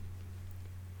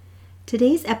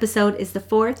Today's episode is the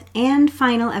fourth and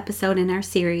final episode in our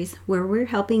series where we're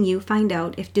helping you find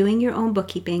out if doing your own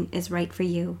bookkeeping is right for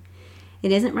you.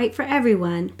 It isn't right for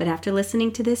everyone, but after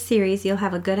listening to this series, you'll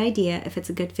have a good idea if it's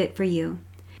a good fit for you.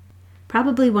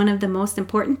 Probably one of the most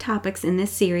important topics in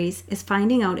this series is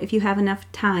finding out if you have enough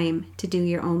time to do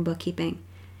your own bookkeeping.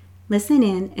 Listen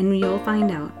in and you'll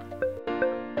find out.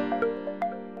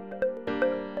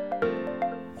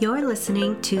 You're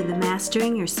listening to the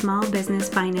Mastering Your Small Business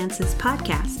Finances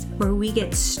podcast, where we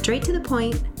get straight to the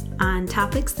point on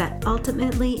topics that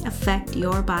ultimately affect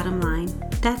your bottom line.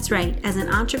 That's right, as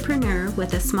an entrepreneur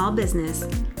with a small business,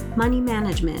 money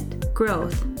management,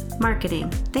 growth,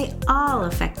 marketing, they all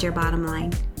affect your bottom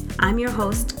line. I'm your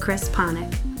host, Chris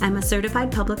Ponick. I'm a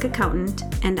certified public accountant,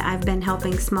 and I've been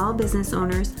helping small business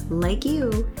owners like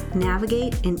you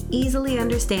navigate and easily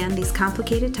understand these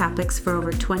complicated topics for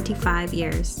over 25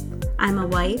 years. I'm a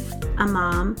wife, a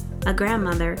mom, a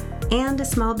grandmother, and a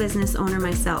small business owner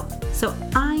myself, so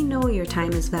I know your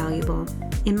time is valuable.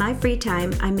 In my free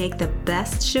time, I make the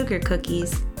best sugar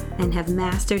cookies and have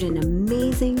mastered an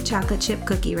amazing chocolate chip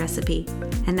cookie recipe.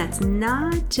 And that's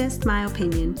not just my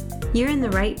opinion. You're in the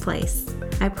right place.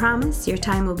 I promise your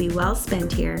time will be well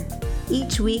spent here.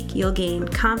 Each week you'll gain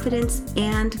confidence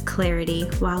and clarity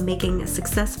while making a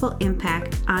successful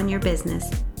impact on your business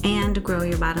and grow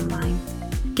your bottom line.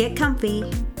 Get comfy,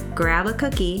 grab a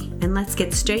cookie, and let's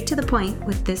get straight to the point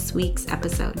with this week's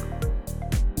episode.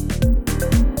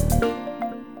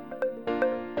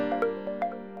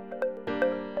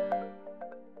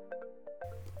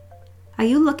 Are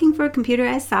you looking for a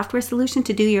computerized software solution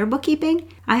to do your bookkeeping?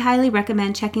 I highly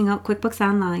recommend checking out QuickBooks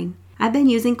Online. I've been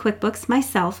using QuickBooks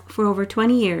myself for over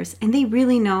 20 years, and they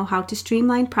really know how to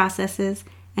streamline processes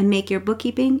and make your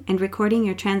bookkeeping and recording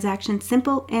your transactions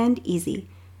simple and easy.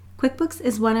 QuickBooks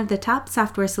is one of the top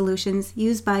software solutions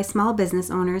used by small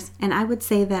business owners, and I would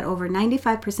say that over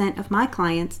 95% of my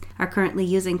clients are currently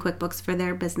using QuickBooks for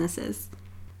their businesses.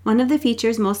 One of the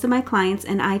features most of my clients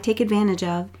and I take advantage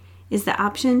of is the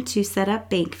option to set up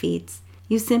bank feeds.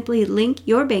 You simply link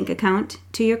your bank account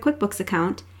to your QuickBooks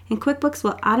account, and QuickBooks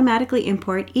will automatically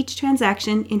import each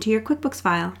transaction into your QuickBooks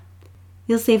file.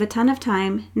 You'll save a ton of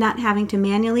time not having to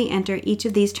manually enter each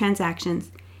of these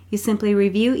transactions. You simply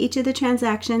review each of the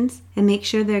transactions and make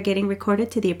sure they're getting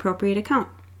recorded to the appropriate account,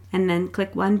 and then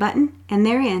click one button and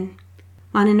they're in.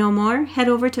 Want to know more? Head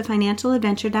over to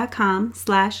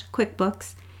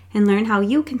financialadventure.com/QuickBooks and learn how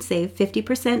you can save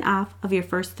 50% off of your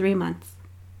first 3 months.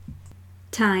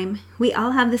 Time. We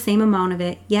all have the same amount of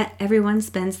it, yet everyone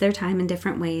spends their time in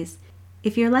different ways.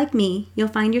 If you're like me, you'll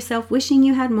find yourself wishing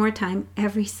you had more time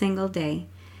every single day.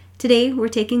 Today, we're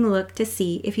taking a look to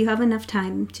see if you have enough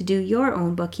time to do your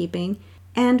own bookkeeping,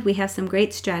 and we have some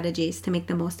great strategies to make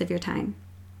the most of your time.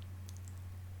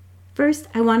 First,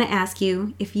 I want to ask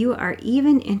you if you are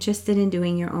even interested in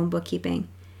doing your own bookkeeping.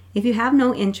 If you have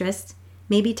no interest,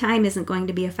 maybe time isn't going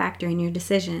to be a factor in your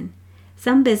decision.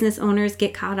 Some business owners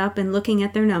get caught up in looking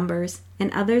at their numbers,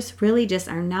 and others really just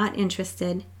are not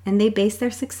interested, and they base their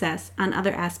success on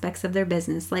other aspects of their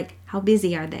business, like how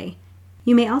busy are they.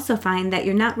 You may also find that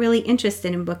you're not really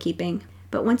interested in bookkeeping,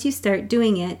 but once you start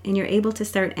doing it and you're able to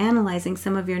start analyzing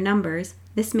some of your numbers,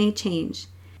 this may change.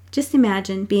 Just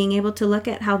imagine being able to look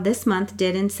at how this month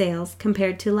did in sales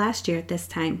compared to last year at this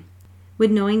time.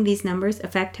 Would knowing these numbers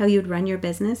affect how you'd run your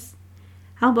business?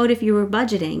 How about if you were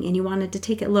budgeting and you wanted to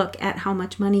take a look at how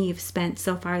much money you've spent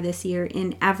so far this year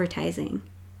in advertising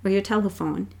or your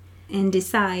telephone and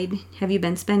decide, have you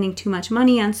been spending too much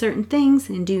money on certain things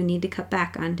and do you need to cut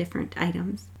back on different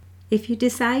items? If you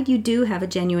decide you do have a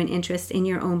genuine interest in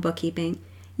your own bookkeeping,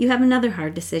 you have another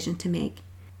hard decision to make.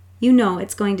 You know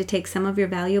it's going to take some of your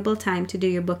valuable time to do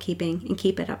your bookkeeping and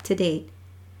keep it up to date.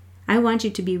 I want you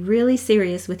to be really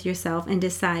serious with yourself and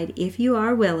decide if you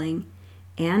are willing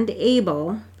and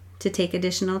able to take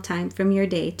additional time from your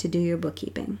day to do your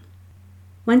bookkeeping.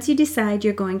 Once you decide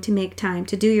you're going to make time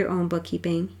to do your own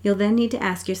bookkeeping, you'll then need to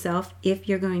ask yourself if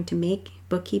you're going to make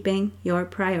bookkeeping your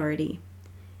priority.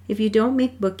 If you don't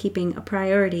make bookkeeping a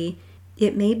priority,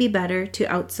 it may be better to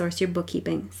outsource your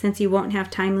bookkeeping since you won't have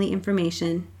timely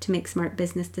information to make smart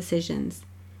business decisions.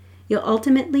 You'll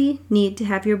ultimately need to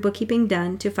have your bookkeeping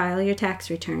done to file your tax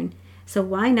return, so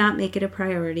why not make it a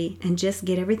priority and just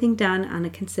get everything done on a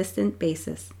consistent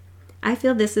basis? I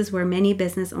feel this is where many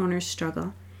business owners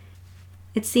struggle.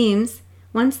 It seems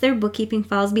once their bookkeeping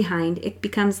falls behind, it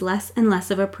becomes less and less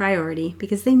of a priority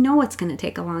because they know it's going to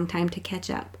take a long time to catch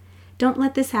up. Don't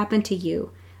let this happen to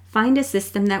you. Find a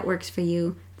system that works for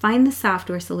you, find the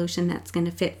software solution that's going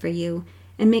to fit for you,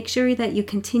 and make sure that you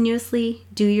continuously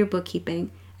do your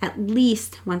bookkeeping at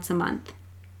least once a month.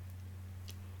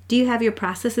 Do you have your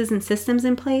processes and systems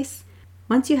in place?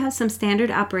 Once you have some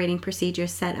standard operating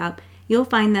procedures set up, you'll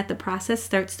find that the process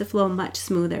starts to flow much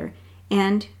smoother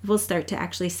and will start to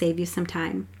actually save you some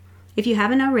time. If you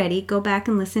haven't already, go back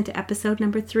and listen to episode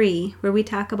number 3, where we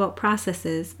talk about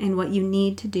processes and what you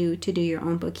need to do your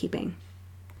own bookkeeping.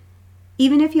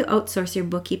 Even if you outsource your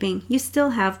bookkeeping, you still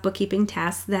have bookkeeping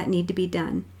tasks that need to be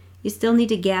done. You still need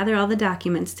to gather all the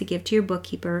documents to give to your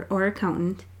bookkeeper or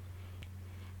accountant.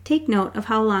 Take note of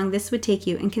how long this would take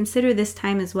you and consider this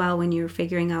time as well when you're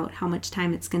figuring out how much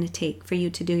time it's going to take for you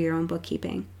to do your own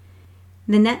bookkeeping.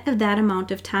 The net of that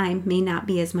amount of time may not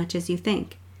be as much as you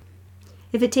think.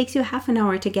 If it takes you half an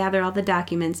hour to gather all the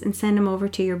documents and send them over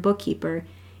to your bookkeeper,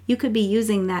 you could be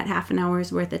using that half an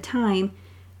hour's worth of time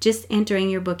just entering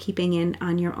your bookkeeping in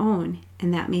on your own,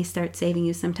 and that may start saving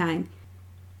you some time.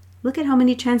 Look at how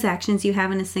many transactions you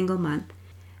have in a single month.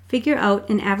 Figure out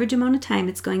an average amount of time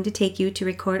it's going to take you to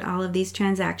record all of these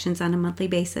transactions on a monthly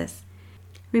basis.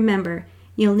 Remember,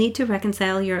 you'll need to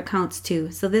reconcile your accounts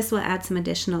too, so this will add some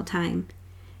additional time.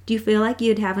 Do you feel like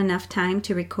you'd have enough time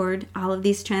to record all of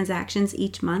these transactions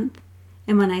each month?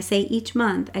 And when I say each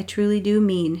month, I truly do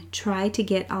mean try to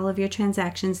get all of your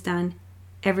transactions done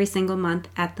every single month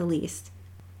at the least.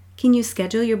 Can you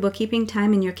schedule your bookkeeping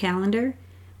time in your calendar?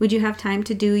 Would you have time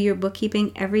to do your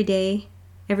bookkeeping every day,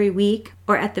 every week,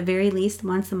 or at the very least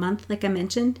once a month like I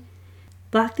mentioned?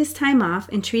 Block this time off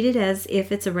and treat it as if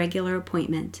it's a regular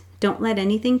appointment. Don't let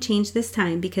anything change this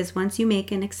time, because once you make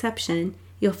an exception,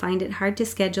 you'll find it hard to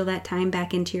schedule that time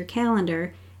back into your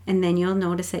calendar, and then you'll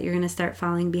notice that you're going to start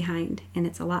falling behind, and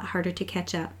it's a lot harder to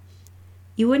catch up.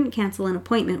 You wouldn't cancel an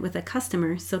appointment with a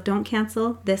customer, so don't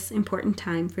cancel this important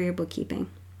time for your bookkeeping.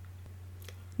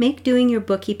 Make doing your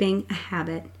bookkeeping a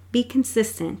habit. Be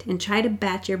consistent and try to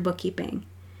batch your bookkeeping.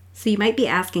 So you might be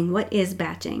asking, what is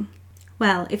batching?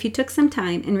 Well, if you took some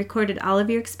time and recorded all of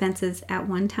your expenses at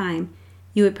one time,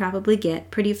 you would probably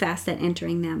get pretty fast at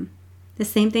entering them. The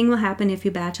same thing will happen if you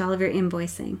batch all of your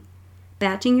invoicing.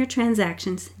 Batching your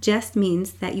transactions just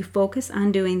means that you focus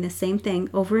on doing the same thing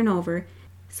over and over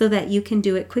so that you can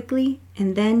do it quickly,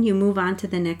 and then you move on to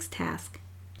the next task.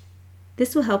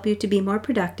 This will help you to be more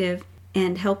productive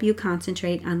and help you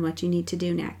concentrate on what you need to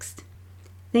do next.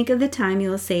 Think of the time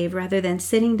you'll save rather than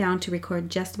sitting down to record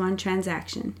just one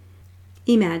transaction.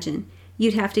 Imagine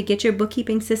you'd have to get your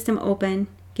bookkeeping system open,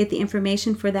 get the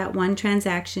information for that one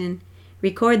transaction,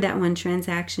 record that one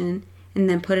transaction, and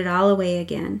then put it all away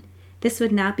again. This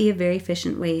would not be a very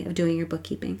efficient way of doing your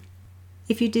bookkeeping.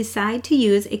 If you decide to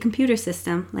use a computer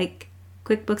system like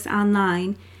QuickBooks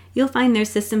Online, you'll find their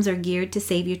systems are geared to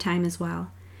save you time as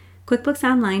well. QuickBooks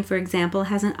Online, for example,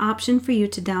 has an option for you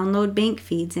to download bank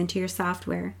feeds into your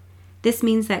software. This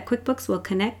means that QuickBooks will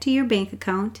connect to your bank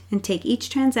account and take each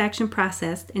transaction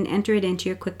processed and enter it into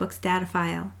your QuickBooks data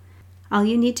file. All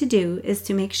you need to do is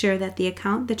to make sure that the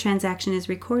account the transaction is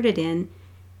recorded in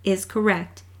is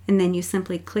correct, and then you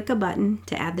simply click a button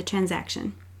to add the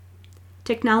transaction.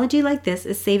 Technology like this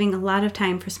is saving a lot of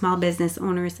time for small business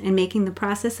owners and making the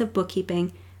process of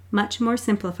bookkeeping much more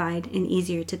simplified and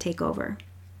easier to take over.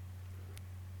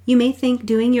 You may think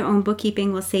doing your own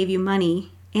bookkeeping will save you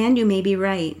money, and you may be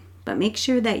right, but make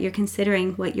sure that you're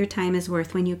considering what your time is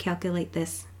worth when you calculate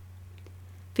this.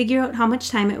 Figure out how much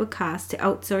time it would cost to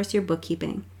outsource your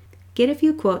bookkeeping. Get a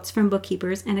few quotes from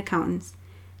bookkeepers and accountants.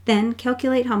 Then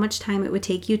calculate how much time it would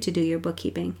take you to do your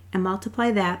bookkeeping and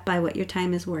multiply that by what your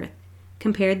time is worth.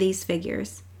 Compare these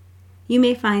figures. You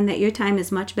may find that your time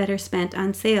is much better spent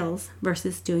on sales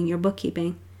versus doing your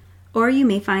bookkeeping. Or you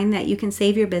may find that you can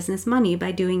save your business money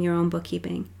by doing your own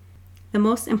bookkeeping. The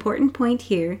most important point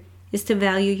here is to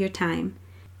value your time.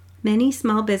 Many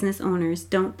small business owners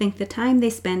don't think the time they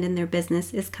spend in their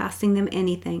business is costing them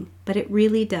anything, but it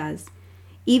really does.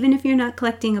 Even if you're not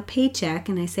collecting a paycheck,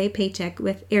 and I say paycheck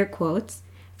with air quotes,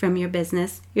 from your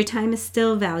business, your time is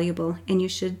still valuable and you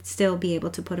should still be able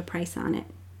to put a price on it.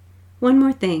 One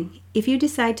more thing, if you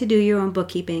decide to do your own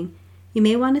bookkeeping, you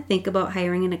may want to think about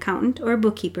hiring an accountant or a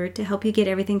bookkeeper to help you get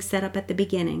everything set up at the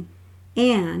beginning,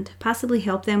 and possibly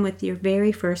help them with your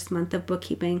very first month of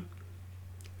bookkeeping.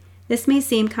 This may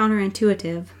seem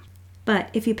counterintuitive, but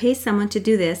if you pay someone to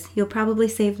do this, you'll probably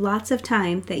save lots of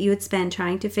time that you would spend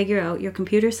trying to figure out your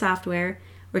computer software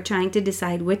or trying to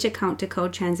decide which account to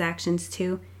code transactions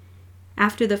to.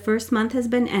 After the first month has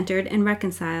been entered and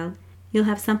reconciled, you'll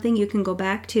have something you can go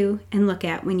back to and look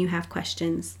at when you have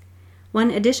questions. One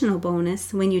additional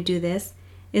bonus when you do this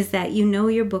is that you know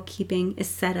your bookkeeping is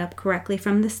set up correctly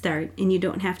from the start, and you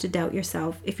don't have to doubt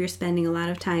yourself if you're spending a lot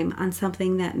of time on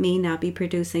something that may not be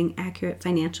producing accurate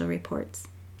financial reports.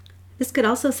 This could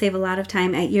also save a lot of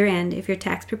time at your end if your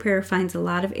tax preparer finds a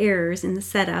lot of errors in the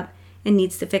setup and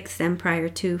needs to fix them prior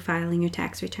to filing your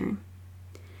tax return.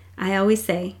 I always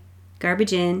say,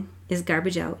 garbage in is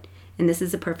garbage out, and this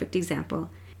is a perfect example.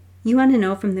 You want to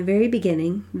know from the very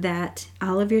beginning that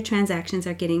all of your transactions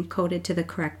are getting coded to the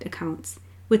correct accounts,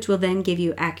 which will then give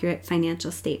you accurate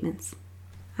financial statements.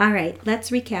 All right, let's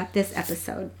recap this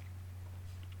episode.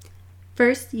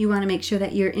 First, you want to make sure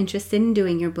that you're interested in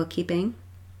doing your bookkeeping.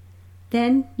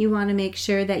 Then you want to make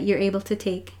sure that you're able to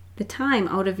take the time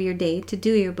out of your day to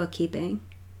do your bookkeeping.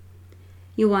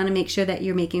 You want to make sure that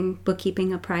you're making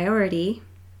bookkeeping a priority.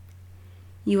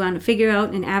 You want to figure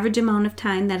out an average amount of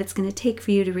time that it's going to take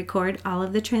for you to record all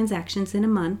of the transactions in a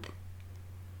month.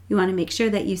 You want to make sure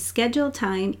that you schedule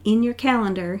time in your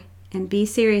calendar and be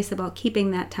serious about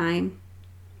keeping that time.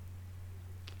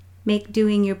 Make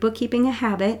doing your bookkeeping a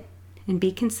habit and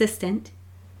be consistent.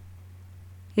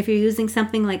 If you're using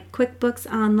something like QuickBooks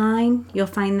Online, you'll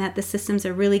find that the systems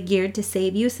are really geared to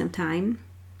save you some time.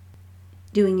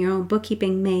 Doing your own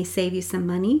bookkeeping may save you some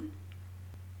money.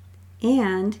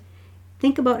 And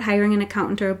think about hiring an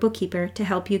accountant or a bookkeeper to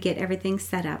help you get everything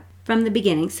set up from the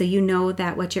beginning so you know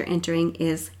that what you're entering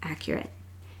is accurate.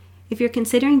 If you're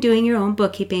considering doing your own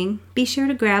bookkeeping, be sure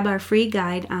to grab our free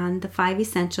guide on the 5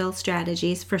 essential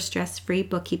strategies for stress-free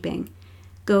bookkeeping.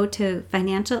 Go to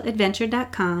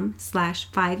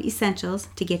financialadventure.com/5essentials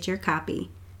to get your copy.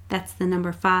 That's the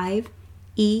number 5,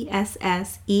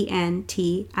 ESSENTIALS.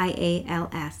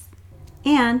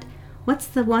 And what's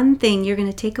the one thing you're going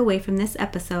to take away from this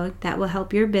episode that will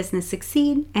help your business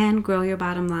succeed and grow your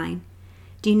bottom line?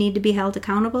 Do you need to be held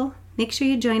accountable? Make sure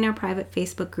you join our private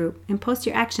Facebook group and post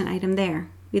your action item there.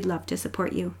 We'd love to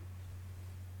support you.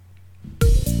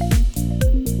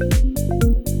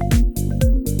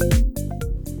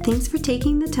 Thanks for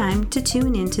taking the time to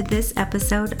tune into this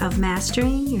episode of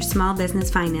Mastering Your Small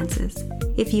Business Finances.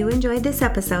 If you enjoyed this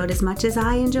episode as much as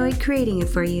I enjoyed creating it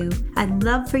for you, I'd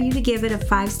love for you to give it a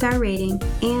 5-star rating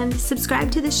and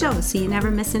subscribe to the show so you never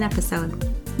miss an episode.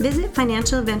 Visit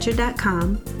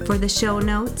financialadventure.com for the show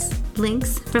notes,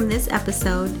 links from this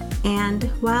episode, and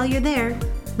while you're there,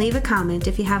 leave a comment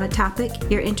if you have a topic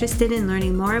you're interested in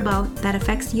learning more about that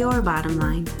affects your bottom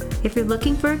line. If you're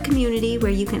looking for a community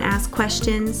where you can ask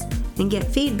questions and get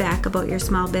feedback about your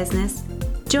small business,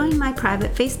 join my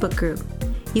private Facebook group.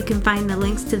 You can find the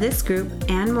links to this group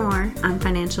and more on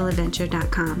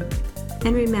financialadventure.com.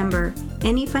 And remember,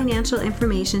 any financial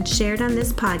information shared on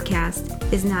this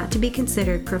podcast is not to be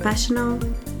considered professional,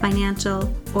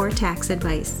 financial, or tax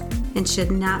advice and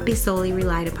should not be solely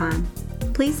relied upon.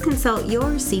 Please consult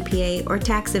your CPA or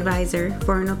tax advisor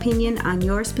for an opinion on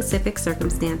your specific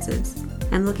circumstances.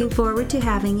 I'm looking forward to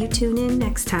having you tune in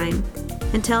next time.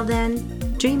 Until then,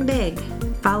 dream big,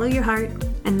 follow your heart,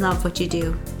 and love what you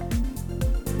do.